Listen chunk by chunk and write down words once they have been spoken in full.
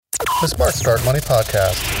The Smart Start Money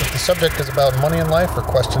Podcast. If the subject is about money in life or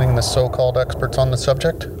questioning the so-called experts on the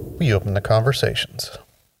subject, we open the conversations.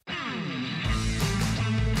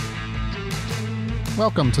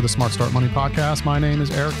 Welcome to the Smart Start Money Podcast. My name is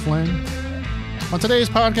Eric Flynn. On today's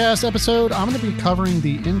podcast episode, I'm going to be covering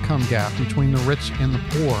the income gap between the rich and the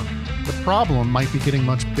poor. The problem might be getting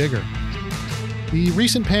much bigger. The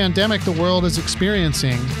recent pandemic the world is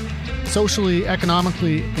experiencing, socially,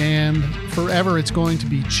 economically, and forever it's going to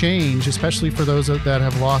be changed, especially for those that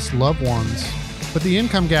have lost loved ones. But the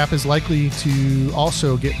income gap is likely to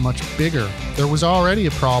also get much bigger. There was already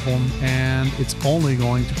a problem, and it's only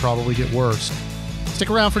going to probably get worse. Stick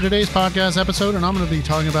around for today's podcast episode, and I'm going to be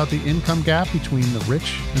talking about the income gap between the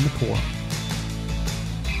rich and the poor.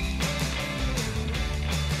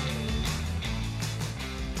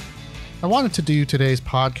 I wanted to do today's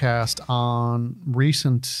podcast on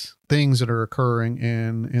recent things that are occurring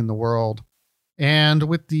in the world. And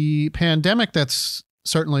with the pandemic that's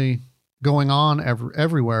certainly going on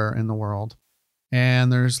everywhere in the world,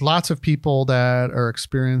 and there's lots of people that are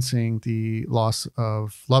experiencing the loss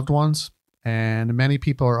of loved ones, and many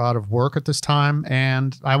people are out of work at this time.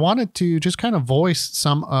 And I wanted to just kind of voice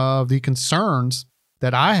some of the concerns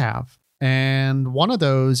that I have. And one of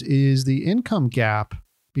those is the income gap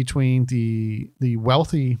between the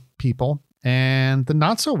wealthy people and the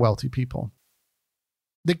not so wealthy people.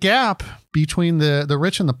 The gap between the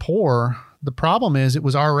rich and the poor, the problem is it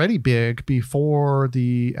was already big before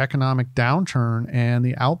the economic downturn and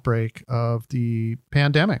the outbreak of the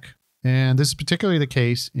pandemic. And this is particularly the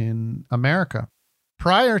case in America.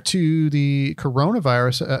 Prior to the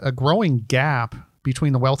coronavirus, a growing gap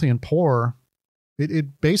between the wealthy and poor,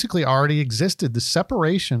 it basically already existed. The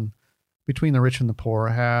separation between the rich and the poor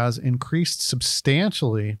has increased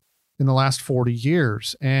substantially in the last 40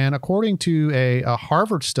 years. And according to a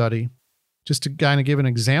Harvard study, just to kind of give an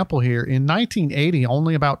example here, in 1980,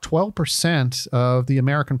 only about 12% of the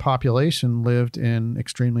American population lived in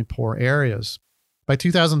extremely poor areas. By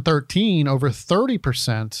 2013, over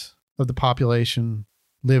 30% of the population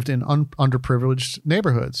lived in underprivileged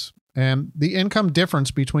neighborhoods. And the income difference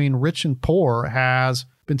between rich and poor has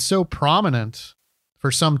been so prominent for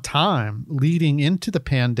some time leading into the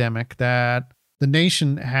pandemic that the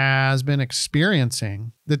nation has been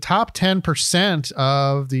experiencing. The top 10%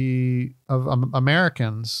 of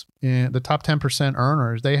Americans, the top 10%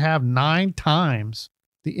 earners, they have 9 times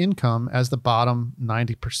the income as the bottom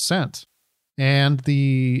 90%. And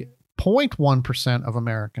the 0.1% of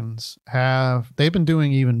Americans they've been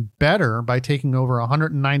doing even better by taking over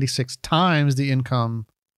 196 times the income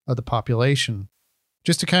of the population.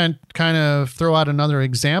 Just to kind of throw out another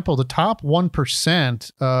example, the top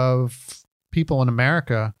 1% of people in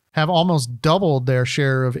America have almost doubled their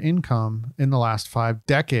share of income in the last 5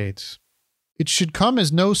 decades. It should come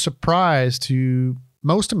as no surprise to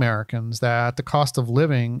most Americans that the cost of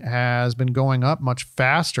living has been going up much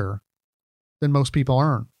faster than most people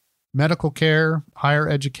earn. Medical care, higher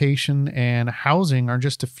education, and housing are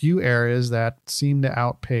just a few areas that seem to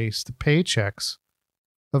outpace the paychecks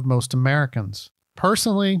of most Americans.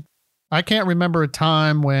 Personally, I can't remember a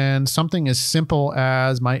time when something as simple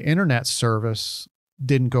as my internet service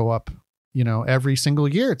didn't go up. Every single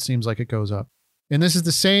year it seems like it goes up. And this is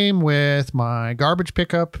the same with my garbage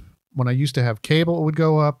pickup. When I used to have cable, it would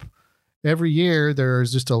go up. Every year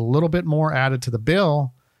there's just a little bit more added to the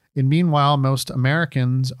bill. And meanwhile, most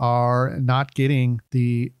Americans are not getting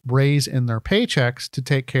the raise in their paychecks to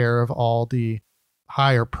take care of all the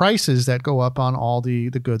higher prices that go up on all the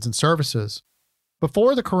goods and services.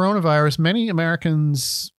 Before the coronavirus, many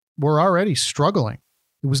Americans were already struggling.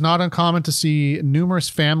 It was not uncommon to see numerous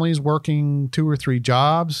families working 2 or 3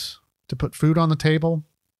 jobs to put food on the table.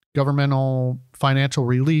 Governmental financial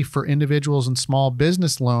relief for individuals and small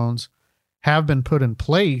business loans have been put in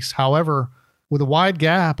place. However, with a wide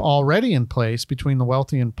gap already in place between the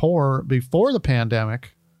wealthy and poor before the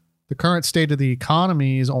pandemic, the current state of the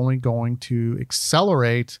economy is only going to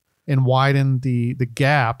accelerate and widen the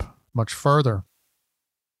gap much further.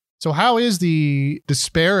 So how is the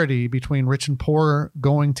disparity between rich and poor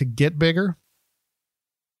going to get bigger?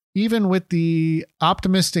 Even with the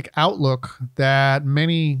optimistic outlook that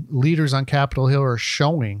many leaders on Capitol Hill are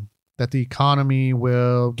showing that the economy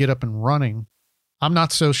will get up and running, I'm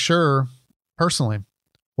not so sure personally.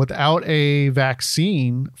 Without a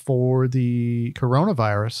vaccine for the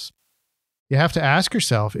coronavirus, you have to ask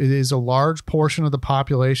yourself, is a large portion of the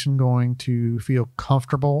population going to feel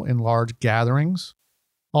comfortable in large gatherings?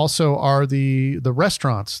 Also, are the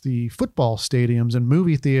restaurants, the football stadiums, and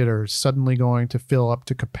movie theaters suddenly going to fill up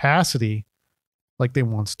to capacity like they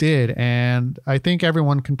once did. And I think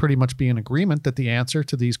everyone can pretty much be in agreement that the answer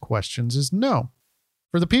to these questions is no.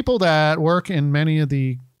 For the people that work in many of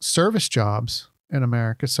the service jobs in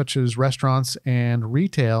America, such as restaurants and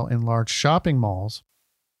retail in large shopping malls,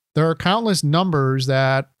 there are countless numbers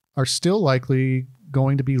that are still likely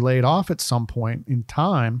going to be laid off at some point in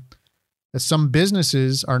time, as some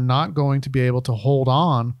businesses are not going to be able to hold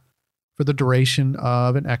on for the duration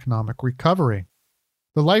of an economic recovery.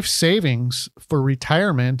 The life savings for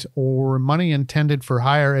retirement or money intended for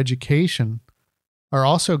higher education are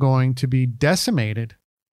also going to be decimated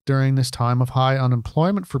during this time of high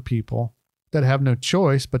unemployment for people that have no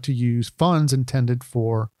choice but to use funds intended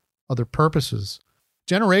for other purposes.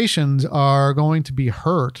 Generations are going to be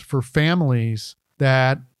hurt for families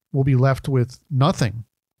that will be left with nothing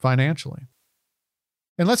financially.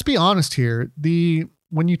 And let's be honest here,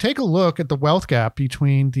 when you take a look at the wealth gap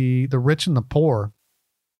between the rich and the poor,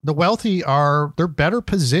 the wealthy they're better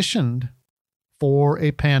positioned for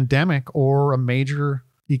a pandemic or a major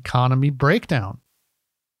economy breakdown.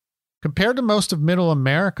 Compared to most of middle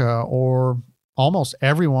America or almost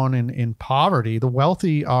everyone in poverty, the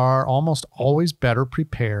wealthy are almost always better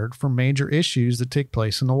prepared for major issues that take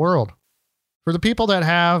place in the world. For the people that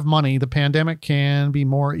have money, the pandemic can be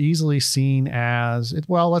more easily seen as,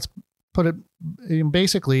 let's put it,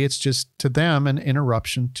 basically it's just to them an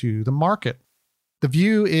interruption to the market. The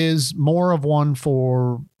view is more of one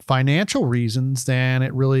for financial reasons than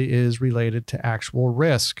it really is related to actual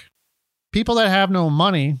risk. People that have no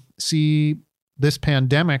money see this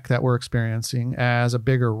pandemic that we're experiencing as a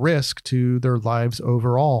bigger risk to their lives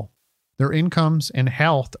overall. Their incomes and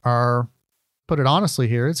health are, put it honestly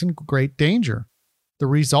here, it's in great danger. The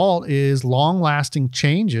result is long-lasting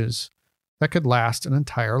changes that could last an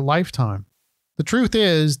entire lifetime. The truth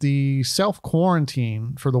is, the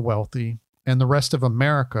self-quarantine for the wealthy and the rest of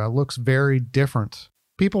America looks very different.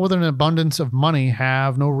 People with an abundance of money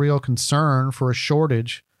have no real concern for a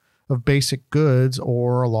shortage of basic goods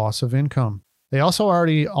or a loss of income. They also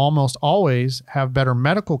already almost always have better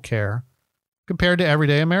medical care compared to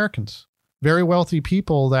everyday Americans. Very wealthy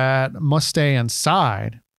people that must stay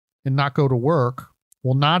inside and not go to work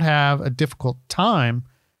will not have a difficult time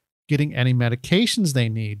getting any medications they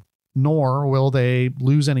need, nor will they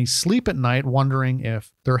lose any sleep at night wondering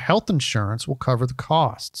if their health insurance will cover the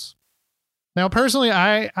costs. Now, personally,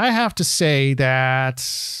 I have to say that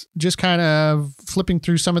just kind of flipping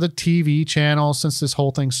through some of the TV channels since this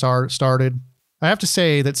whole thing started, I have to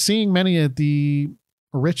say that seeing many of the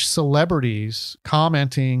rich celebrities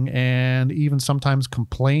commenting and even sometimes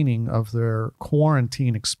complaining of their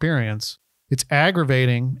quarantine experience, it's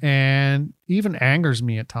aggravating and even angers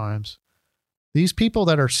me at times. These people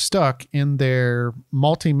that are stuck in their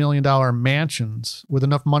multi-million-dollar mansions with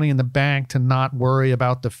enough money in the bank to not worry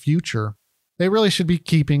about the future, they really should be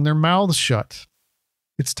keeping their mouths shut.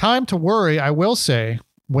 It's time to worry, I will say,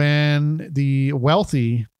 when the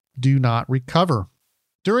wealthy do not recover.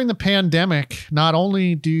 During the pandemic, not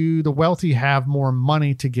only do the wealthy have more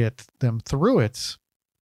money to get them through it,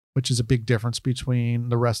 which is a big difference between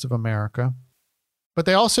the rest of America, but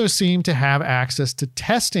they also seem to have access to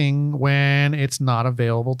testing when it's not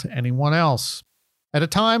available to anyone else. At a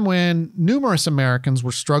time when numerous Americans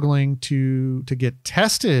were struggling to get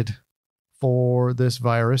tested for this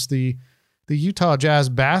virus, the Utah Jazz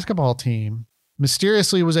basketball team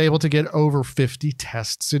mysteriously was able to get over 50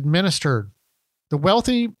 tests administered. The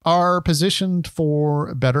wealthy are positioned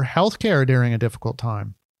for better health care during a difficult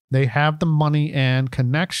time. They have the money and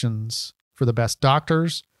connections for the best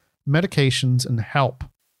doctors, medications, and help.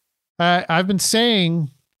 I've been saying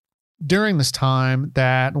during this time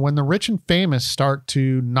that when the rich and famous start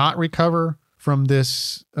to not recover from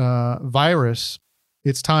this virus,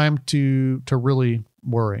 it's time to really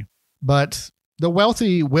worry. But the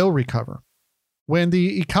wealthy will recover. When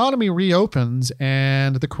the economy reopens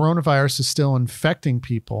and the coronavirus is still infecting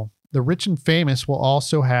people, the rich and famous will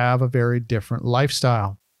also have a very different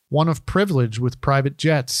lifestyle, one of privilege with private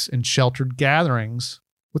jets and sheltered gatherings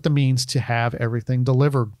with the means to have everything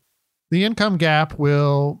delivered. The income gap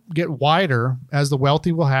will get wider as the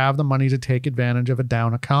wealthy will have the money to take advantage of a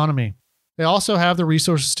down economy. They also have the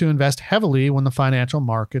resources to invest heavily when the financial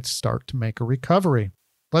markets start to make a recovery.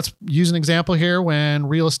 Let's use an example here. When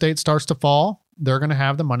real estate starts to fall, they're going to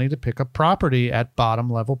have the money to pick up property at bottom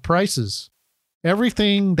level prices.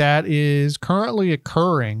 Everything that is currently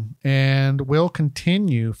occurring and will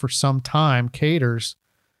continue for some time caters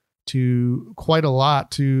to quite a lot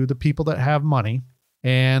to the people that have money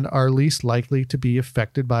and are least likely to be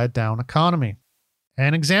affected by a down economy.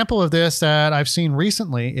 An example of this that I've seen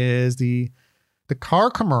recently is the car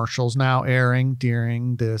commercials now airing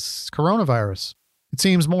during this coronavirus. It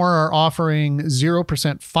seems more are offering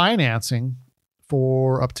 0% financing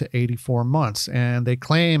for up to 84 months. And they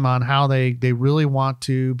claim on how they really want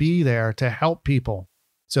to be there to help people.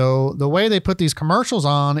 So the way they put these commercials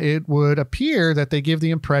on, it would appear that they give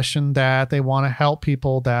the impression that they want to help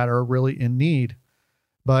people that are really in need.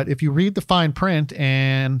 But if you read the fine print,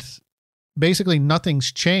 and basically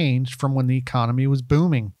nothing's changed from when the economy was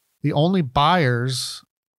booming. The only buyers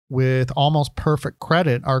with almost perfect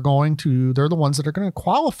credit they're the ones that are going to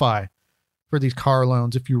qualify for these car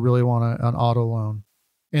loans if you really want an auto loan.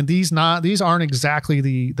 And these aren't exactly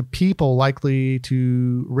the people likely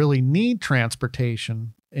to really need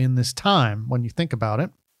transportation in this time when you think about it.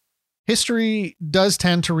 History does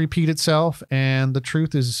tend to repeat itself, and the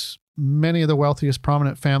truth is many of the wealthiest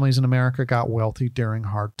prominent families in America got wealthy during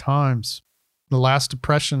hard times. The last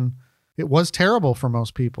depression, it was terrible for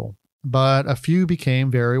most people, but a few became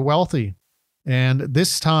very wealthy. And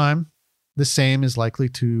this time, the same is likely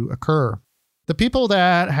to occur. The people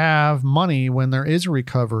that have money when there is a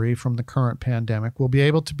recovery from the current pandemic will be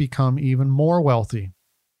able to become even more wealthy.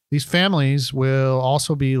 These families will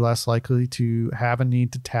also be less likely to have a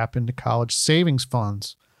need to tap into college savings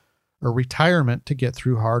funds or retirement to get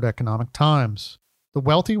through hard economic times. The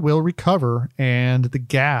wealthy will recover, and the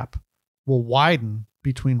gap will widen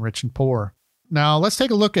between rich and poor. Now, let's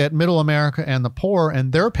take a look at Middle America and the poor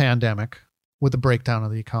and their pandemic with a breakdown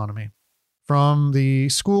of the economy. From the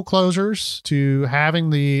school closures to having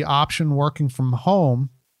the option working from home,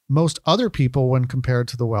 most other people, when compared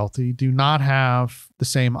to the wealthy, do not have the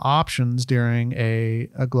same options during a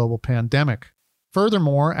global pandemic.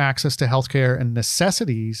 Furthermore, access to healthcare and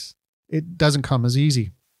necessities, it doesn't come as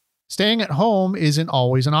easy. Staying at home isn't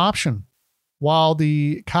always an option. While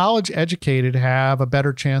the college educated have a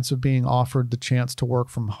better chance of being offered the chance to work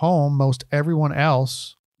from home, most everyone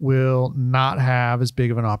else will not have as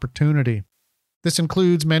big of an opportunity. This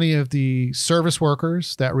includes many of the service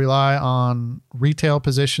workers that rely on retail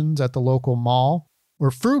positions at the local mall or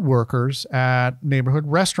food workers at neighborhood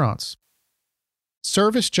restaurants.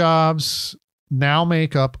 Service jobs now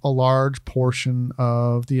make up a large portion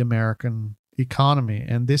of the American economy,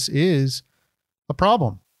 and this is a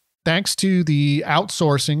problem. Thanks to the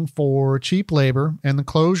outsourcing for cheap labor and the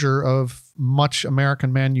closure of much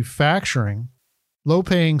American manufacturing,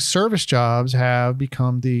 low-paying service jobs have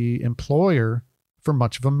become the employer for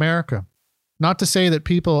much of America. Not to say that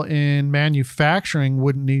people in manufacturing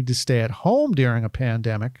wouldn't need to stay at home during a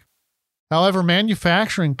pandemic. However,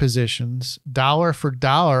 manufacturing positions, dollar for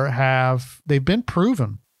dollar, they've been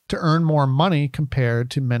proven to earn more money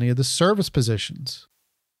compared to many of the service positions.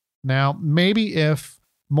 Now, maybe if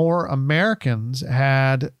more Americans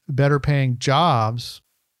had better paying jobs,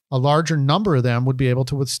 a larger number of them would be able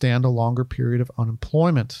to withstand a longer period of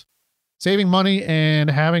unemployment. Saving money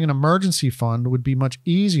and having an emergency fund would be much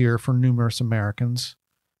easier for numerous Americans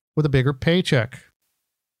with a bigger paycheck.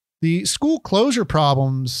 The school closure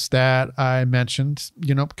problems that I mentioned,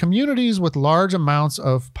 communities with large amounts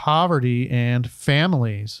of poverty and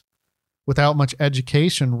families without much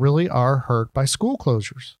education really are hurt by school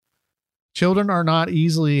closures. Children are not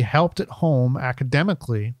easily helped at home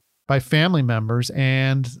academically by family members,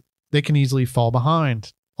 and they can easily fall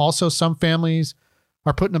behind. Also, some families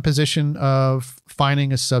are put in a position of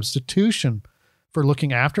finding a substitution for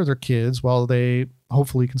looking after their kids while they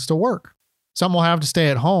hopefully can still work. Some will have to stay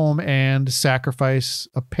at home and sacrifice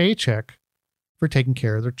a paycheck for taking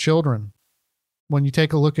care of their children. When you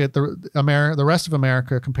take a look at the rest of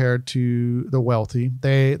America compared to the wealthy,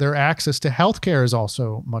 their access to healthcare is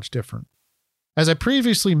also much different. As I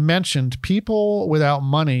previously mentioned, people without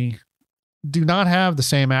money do not have the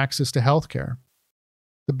same access to healthcare.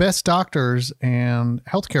 The best doctors and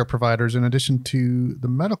healthcare providers, in addition to the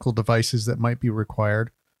medical devices that might be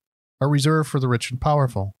required, are reserved for the rich and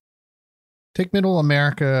powerful. Take Middle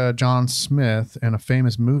America John Smith and a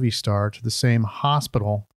famous movie star to the same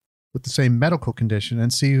hospital with the same medical condition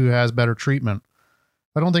and see who has better treatment.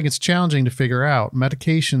 I don't think it's challenging to figure out.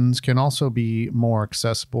 Medications can also be more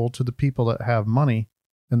accessible to the people that have money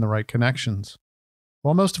and the right connections.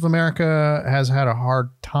 While most of America has had a hard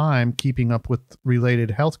time keeping up with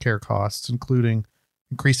related healthcare costs, including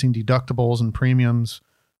increasing deductibles and premiums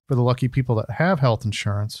for the lucky people that have health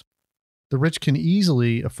insurance, the rich can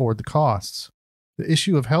easily afford the costs. The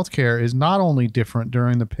issue of healthcare is not only different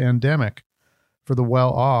during the pandemic for the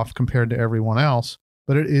well-off compared to everyone else,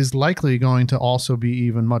 but it is likely going to also be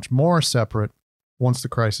even much more separate once the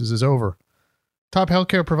crisis is over. Top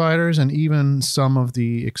healthcare providers and even some of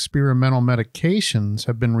the experimental medications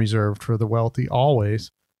have been reserved for the wealthy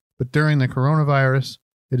always, but during the coronavirus,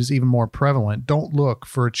 it is even more prevalent. Don't look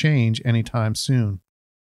for a change anytime soon.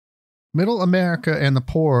 Middle America and the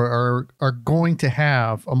poor are going to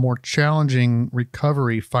have a more challenging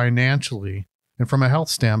recovery financially and from a health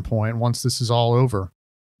standpoint once this is all over.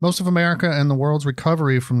 Most of America and the world's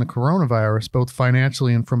recovery from the coronavirus, both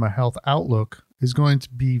financially and from a health outlook, is going to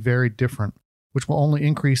be very different, which will only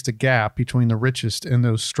increase the gap between the richest and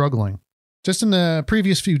those struggling. Just in the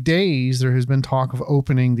previous few days, there has been talk of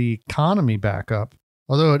opening the economy back up.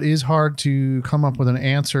 Although it is hard to come up with an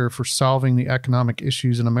answer for solving the economic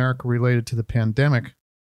issues in America related to the pandemic,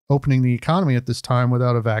 opening the economy at this time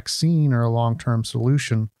without a vaccine or a long-term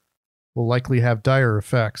solution will likely have dire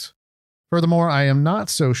effects. Furthermore, I am not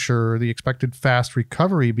so sure the expected fast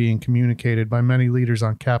recovery being communicated by many leaders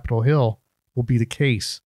on Capitol Hill will be the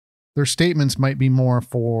case. Their statements might be more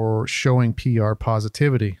for showing PR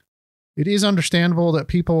positivity. It is understandable that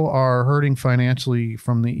people are hurting financially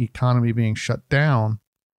from the economy being shut down.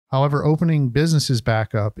 However, opening businesses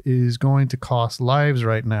back up is going to cost lives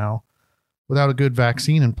right now without a good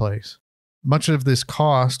vaccine in place. Much of this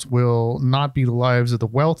cost will not be the lives of the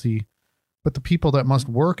wealthy, but the people that must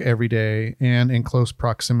work every day and in close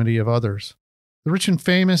proximity of others. The rich and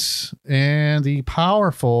famous and the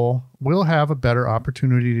powerful will have a better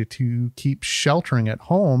opportunity to keep sheltering at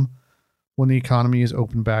home when the economy is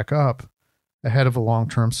opened back up, ahead of a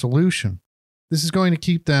long-term solution. This is going to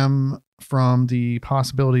keep them from the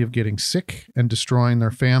possibility of getting sick and destroying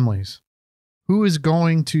their families. Who is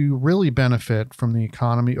going to really benefit from the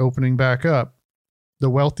economy opening back up? The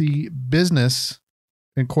wealthy business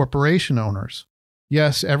and corporation owners.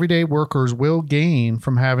 Yes, everyday workers will gain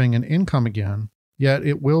from having an income again, yet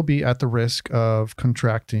it will be at the risk of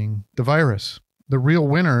contracting the virus. The real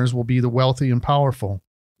winners will be the wealthy and powerful.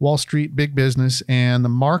 Wall Street, big business, and the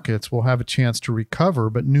markets will have a chance to recover,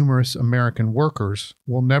 but numerous American workers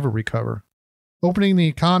will never recover. Opening the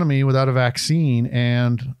economy without a vaccine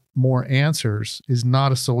and more answers is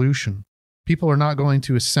not a solution. People are not going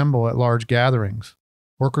to assemble at large gatherings.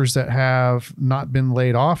 Workers that have not been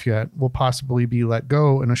laid off yet will possibly be let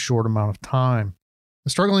go in a short amount of time. The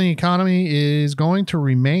struggling economy is going to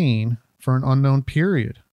remain for an unknown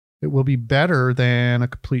period. It will be better than a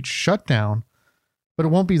complete shutdown, but it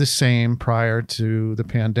won't be the same prior to the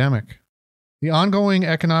pandemic. The ongoing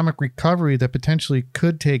economic recovery that potentially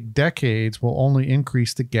could take decades will only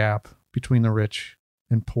increase the gap between the rich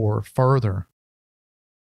and poor further.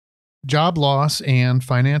 Job loss and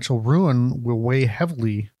financial ruin will weigh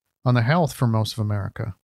heavily on the health for most of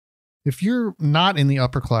America. If you're not in the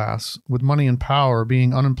upper class, with money and power,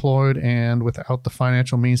 being unemployed and without the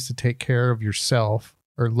financial means to take care of yourself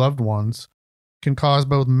or loved ones, can cause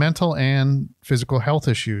both mental and physical health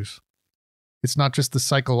issues. It's not just the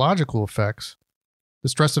psychological effects. The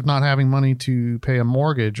stress of not having money to pay a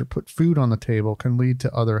mortgage or put food on the table can lead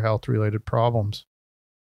to other health-related problems.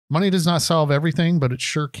 Money does not solve everything, but it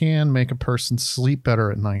sure can make a person sleep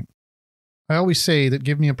better at night. I always say that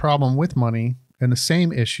give me a problem with money and the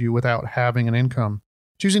same issue without having an income.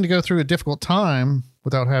 Choosing to go through a difficult time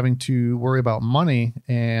without having to worry about money,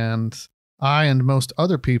 and I and most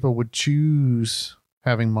other people would choose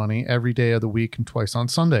having money every day of the week and twice on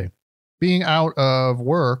Sunday. Being out of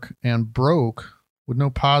work and broke with no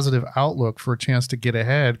positive outlook for a chance to get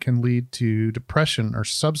ahead can lead to depression or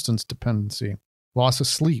substance dependency. Loss of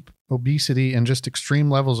sleep, obesity, and just extreme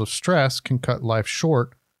levels of stress can cut life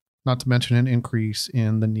short, not to mention an increase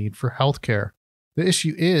in the need for health care. The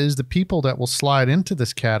issue is the people that will slide into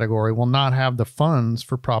this category will not have the funds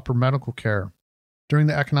for proper medical care. During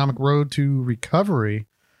the economic road to recovery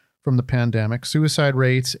from the pandemic, suicide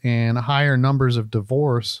rates and higher numbers of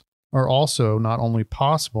divorce are also not only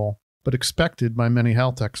possible, but expected by many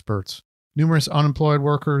health experts. Numerous unemployed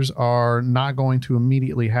workers are not going to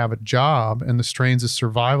immediately have a job, and the strains of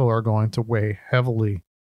survival are going to weigh heavily.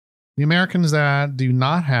 The Americans that do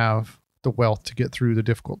not have the wealth to get through the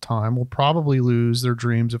difficult time will probably lose their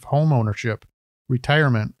dreams of home ownership,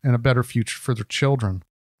 retirement, and a better future for their children.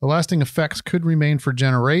 The lasting effects could remain for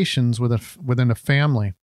generations within a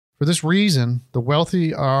family. For this reason, the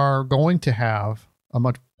wealthy are going to have a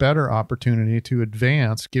much better opportunity to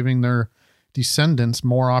advance, giving their descendants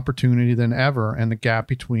more opportunity than ever, and the gap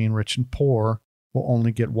between rich and poor will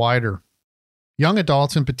only get wider. Young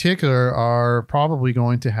adults in particular are probably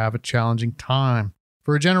going to have a challenging time.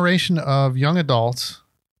 For a generation of young adults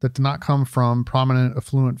that do not come from prominent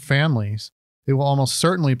affluent families, they will almost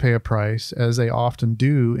certainly pay a price, as they often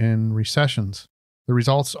do in recessions. The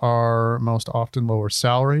results are most often lower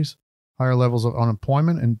salaries, higher levels of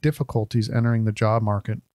unemployment, and difficulties entering the job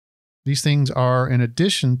market. These things are in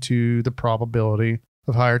addition to the probability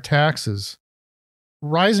of higher taxes.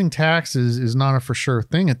 Rising taxes is not a for sure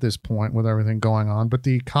thing at this point with everything going on, but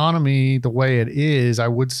the economy, the way it is, I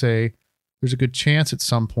would say, there's a good chance at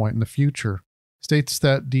some point in the future. States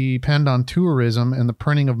that depend on tourism and the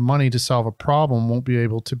printing of money to solve a problem won't be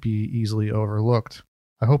able to be easily overlooked.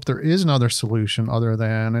 I hope there is another solution other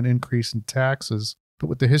than an increase in taxes, but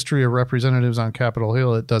with the history of representatives on Capitol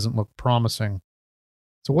Hill, it doesn't look promising.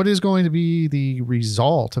 So what is going to be the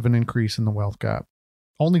result of an increase in the wealth gap?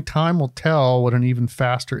 Only time will tell what an even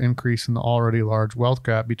faster increase in the already large wealth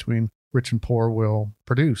gap between rich and poor will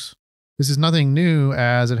produce. This is nothing new,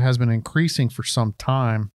 as it has been increasing for some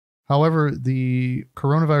time. However, the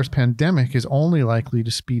coronavirus pandemic is only likely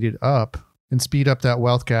to speed it up and speed up that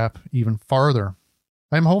wealth gap even farther.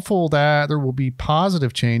 I'm hopeful that there will be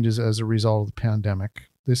positive changes as a result of the pandemic.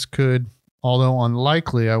 This could, although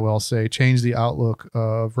unlikely, I will say, change the outlook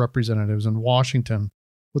of representatives in Washington.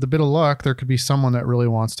 With a bit of luck, there could be someone that really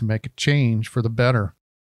wants to make a change for the better.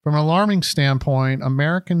 From an alarming standpoint,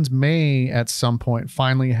 Americans may at some point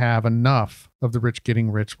finally have enough of the rich getting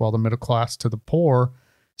rich while the middle class to the poor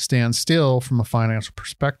stand still from a financial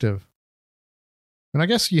perspective. And I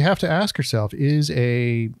guess you have to ask yourself, is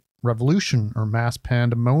a revolution or mass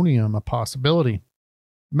pandemonium a possibility?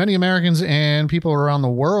 Many Americans and people around the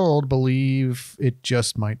world believe it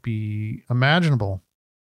just might be imaginable.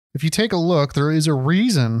 If you take a look, there is a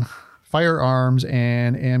reason firearms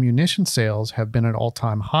and ammunition sales have been at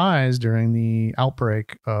all-time highs during the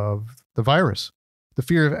outbreak of the virus. The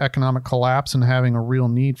fear of economic collapse and having a real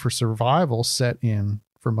need for survival set in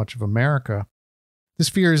for much of America. This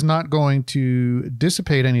fear is not going to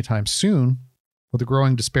dissipate anytime soon. With the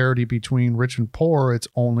growing disparity between rich and poor, it's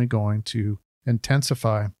only going to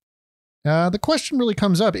intensify. The question really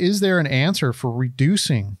comes up, is there an answer for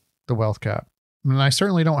reducing the wealth gap? And I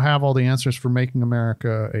certainly don't have all the answers for making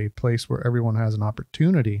America a place where everyone has an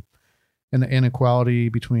opportunity and the inequality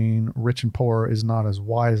between rich and poor is not as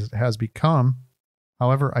wide as it has become.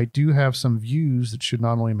 However, I do have some views that should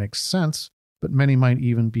not only make sense, but many might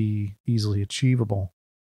even be easily achievable.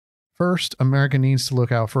 First, America needs to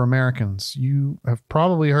look out for Americans. You have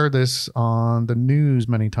probably heard this on the news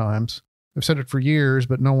many times. I've said it for years,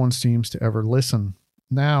 but no one seems to ever listen.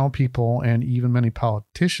 Now, people and even many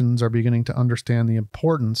politicians are beginning to understand the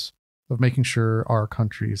importance of making sure our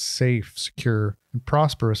country is safe, secure, and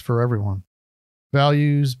prosperous for everyone.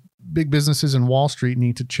 Values, big businesses, and Wall Street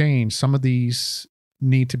need to change. Some of these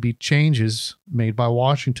need to be changes made by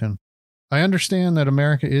Washington. I understand that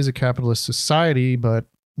America is a capitalist society, but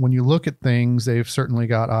when you look at things, they've certainly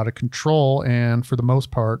got out of control and, for the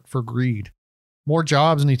most part, for greed. More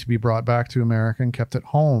jobs need to be brought back to America and kept at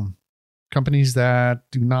home. Companies that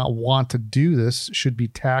do not want to do this should be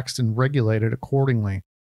taxed and regulated accordingly.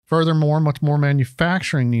 Furthermore, much more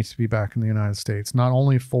manufacturing needs to be back in the United States, not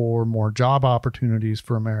only for more job opportunities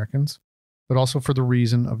for Americans, but also for the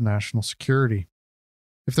reason of national security.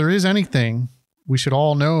 If there is anything we should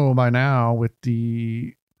all know by now with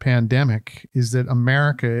the pandemic, is that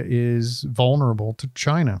America is vulnerable to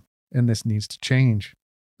China, and this needs to change.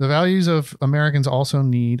 The values of Americans also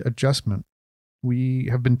need adjustment. We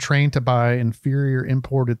have been trained to buy inferior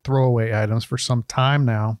imported throwaway items for some time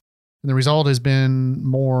now, and the result has been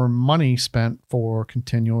more money spent for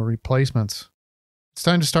continual replacements. It's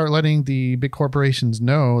time to start letting the big corporations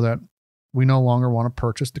know that we no longer want to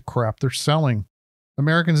purchase the crap they're selling.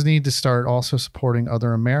 Americans need to start also supporting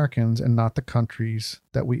other Americans and not the countries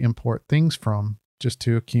that we import things from just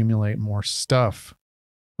to accumulate more stuff.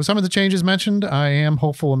 With some of the changes mentioned, I am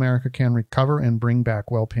hopeful America can recover and bring back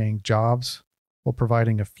well-paying jobs while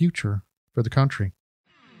providing a future for the country.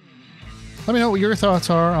 Let me know what your thoughts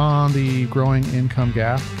are on the growing income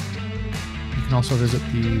gap. You can also visit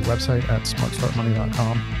the website at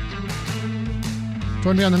smartstartmoney.com.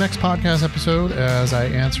 Join me on the next podcast episode as I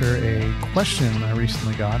answer a question I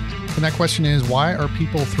recently got. And that question is, why are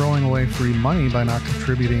people throwing away free money by not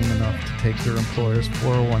contributing enough to take their employer's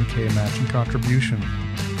 401k matching contribution?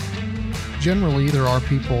 Generally, there are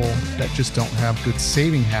people that just don't have good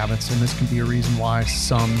saving habits, and this can be a reason why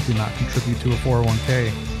some do not contribute to a 401k.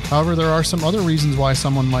 However, there are some other reasons why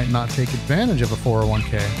someone might not take advantage of a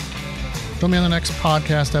 401k. Join me on the next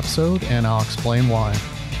podcast episode, and I'll explain why.